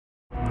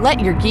Let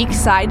your geek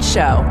side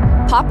show.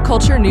 Pop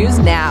culture news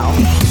now.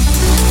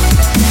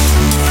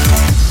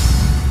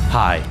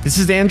 Hi, this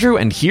is Andrew,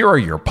 and here are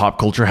your pop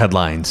culture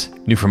headlines.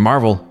 New from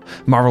Marvel.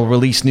 Marvel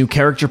released new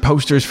character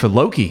posters for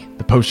Loki.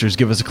 The posters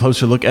give us a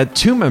closer look at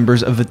two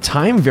members of the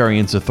Time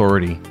Variance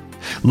Authority.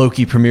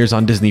 Loki premieres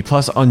on Disney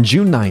Plus on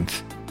June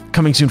 9th.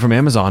 Coming soon from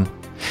Amazon.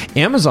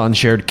 Amazon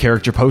shared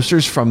character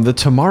posters from the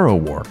Tomorrow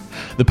War.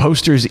 The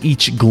posters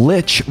each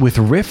glitch with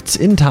rifts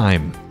in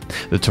time.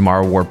 The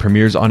Tomorrow War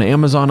premieres on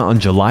Amazon on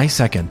July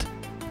 2nd.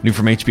 New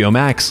from HBO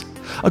Max.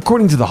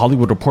 According to The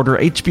Hollywood Reporter,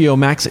 HBO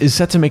Max is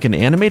set to make an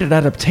animated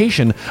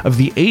adaptation of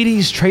the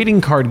 80s trading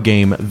card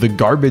game The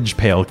Garbage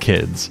Pail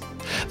Kids.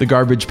 The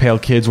Garbage Pail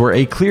Kids were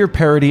a clear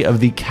parody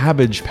of the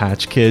Cabbage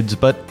Patch Kids,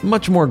 but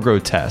much more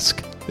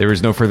grotesque. There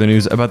is no further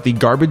news about the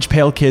Garbage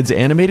Pail Kids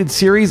animated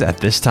series at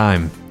this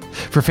time.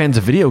 For fans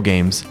of video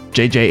games,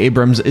 J.J.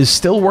 Abrams is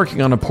still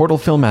working on a Portal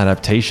film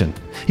adaptation.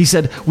 He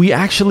said, "We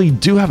actually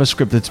do have a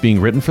script that's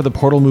being written for the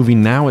Portal movie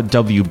now at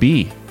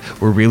WB.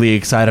 We're really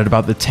excited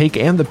about the take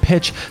and the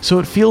pitch, so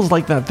it feels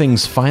like that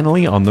thing's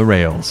finally on the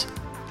rails."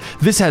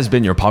 This has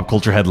been your Pop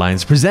Culture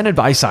Headlines, presented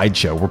by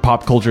Sideshow, where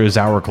pop culture is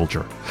our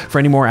culture. For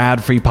any more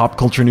ad-free pop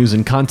culture news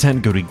and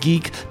content, go to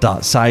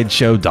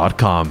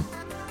geek.sideshow.com.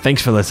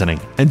 Thanks for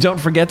listening, and don't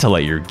forget to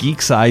let your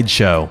geek side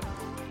show.